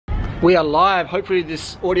We are live. Hopefully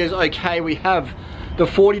this audio is okay. We have the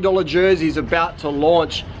 $40 jerseys about to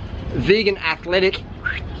launch. Vegan Athletic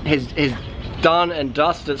has done and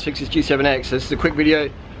dusted its fixes G7X. This is a quick video.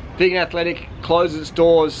 Vegan Athletic closed its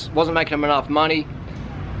doors, wasn't making them enough money.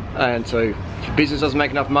 And so if business doesn't make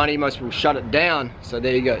enough money, most people shut it down. So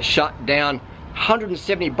there you go, shut down.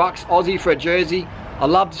 170 bucks Aussie for a jersey. I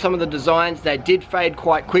loved some of the designs. They did fade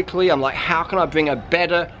quite quickly. I'm like, how can I bring a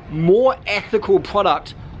better, more ethical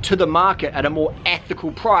product to the market at a more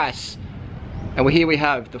ethical price? And here we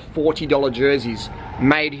have the $40 jerseys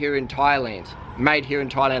made here in Thailand. Made here in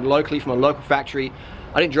Thailand, locally from a local factory.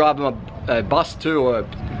 I didn't drive a bus to, or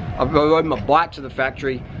I rode my bike to the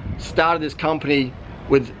factory. Started this company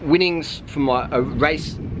with winnings from a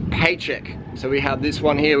race paycheck. So we have this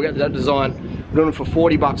one here, we got that design, we're doing it for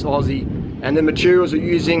 40 bucks Aussie. And the materials we're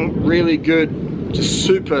using, really good, just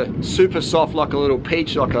super soft, like a little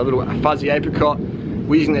peach, like a little fuzzy apricot.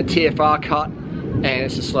 We're using the TFR cut, and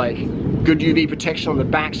it's just like good UV protection on the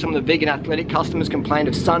back. Some of the Vegan Athletic customers complained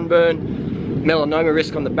of sunburn, melanoma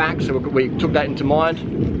risk on the back, so we took that into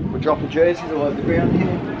mind. We're dropping jerseys all over the ground here.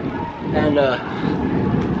 And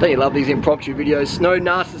don't you love these impromptu videos? No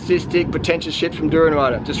narcissistic, pretentious shit from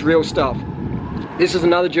durianrider, just real stuff. This is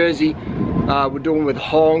another jersey we're doing with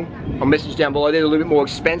Hong. I'll message down below. They're a little bit more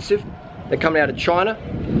expensive. They're coming out of China,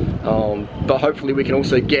 but hopefully we can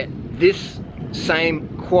also get this same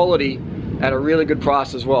quality at a really good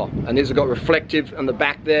price as well. And these have got reflective on the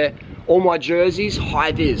back there. All my jerseys,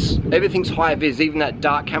 high vis. Everything's high vis. Even that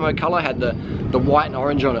dark camo color had the white and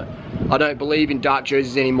orange on it. I don't believe in dark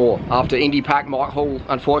jerseys anymore. After Indy Pack, Mike Hall,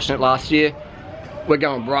 unfortunate last year, we're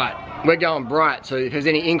going bright. We're going bright. So if there's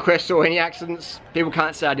any inquests or any accidents, people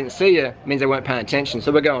can't say I didn't see you. It means they weren't paying attention.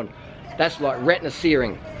 So we're going, that's like retina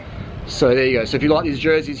searing. So there you go. So if you like these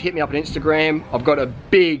jerseys, hit me up on Instagram. I've got a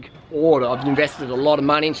big order. I've invested a lot of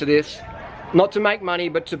money into this. Not to make money,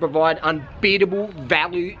 but to provide unbeatable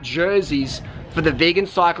value jerseys for the vegan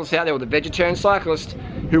cyclist out there, or the vegetarian cyclist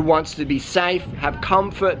who wants to be safe, have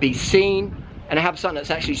comfort, be seen, and have something that's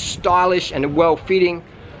actually stylish and well-fitting,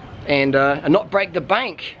 and not break the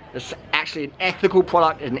bank. It's actually an ethical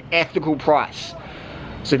product at an ethical price.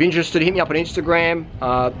 So if you're interested, hit me up on Instagram.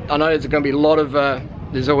 I know there's going to be a lot of,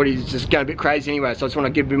 there's already just going a bit crazy anyway, so I just want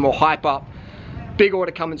to give a bit more hype up. Big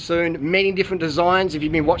order coming soon, many different designs. If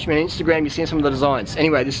you've been watching me on Instagram, you've seen some of the designs.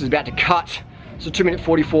 Anyway, this is about to cut. It's a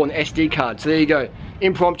 2:44 on the SD card. So there you go.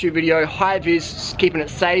 Impromptu video, high vis, keeping it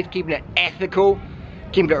safe, keeping it ethical,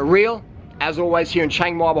 keeping it real. As always, here in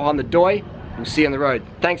Chiang Mai behind the doi. We'll see you on the road.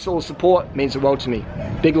 Thanks for all the support, it means the world to me.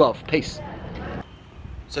 Big love, peace.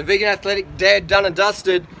 So Vegan Athletic, dead, done and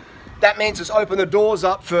dusted. That means it's opened the doors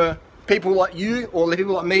up for people like you, or the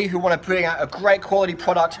people like me who want to bring out a great quality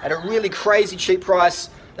product at a really crazy cheap price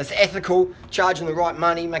that's ethical, charging the right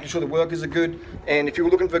money, making sure the workers are good. And if you're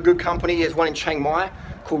looking for a good company, there's one in Chiang Mai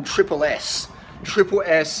called Triple S. Triple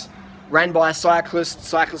S, ran by a cyclist.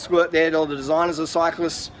 Cyclists work there, all the designers are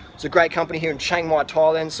cyclists. It's a great company here in Chiang Mai,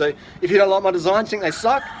 Thailand. So if you don't like my designs, think they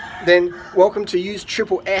suck, then welcome to use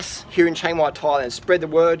Triple S here in Chiang Mai, Thailand. Spread the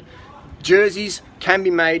word. Jerseys can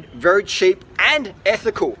be made very cheap and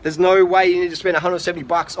ethical. There's no way you need to spend 170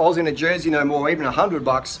 bucks Aussie in a jersey no more, or even 100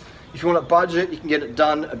 bucks. If you want a budget, you can get it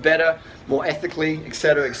done better, more ethically,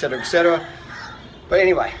 etc, etc, etc. But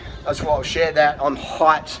anyway, that's why I'll share that. I'm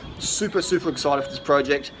hyped, super excited for this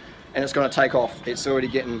project, and it's going to take off. It's already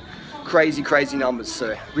getting crazy numbers,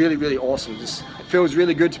 so really awesome. It feels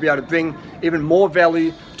really good to be able to bring even more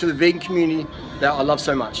value to the vegan community that I love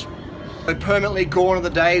so much. So permanently gone are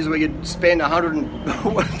the days where you'd spend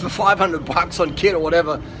 500 bucks on kit or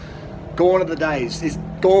whatever. Gone are the days. It's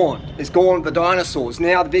gone. It's gone with the dinosaurs.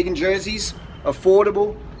 Now the vegan jerseys,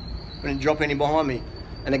 affordable. I'm going to drop any behind me,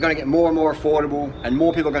 and they're going to get more and more affordable, and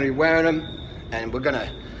more people are going to be wearing them, and we're going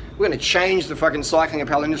to change the fucking cycling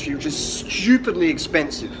apparel industry, which is stupidly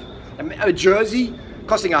expensive. A jersey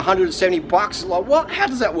costing 170 bucks. Like what? How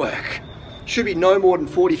does that work? Should be no more than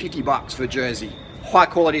 40-50 bucks for a jersey. High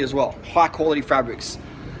quality as well, high quality fabrics.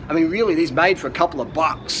 I mean, really, these made for a couple of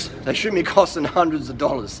bucks. They shouldn't be costing hundreds of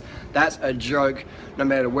dollars. That's a joke, no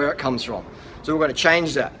matter where it comes from. So we're going to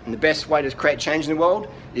change that. And the best way to create change in the world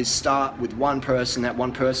is start with one person. That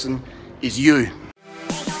one person is you.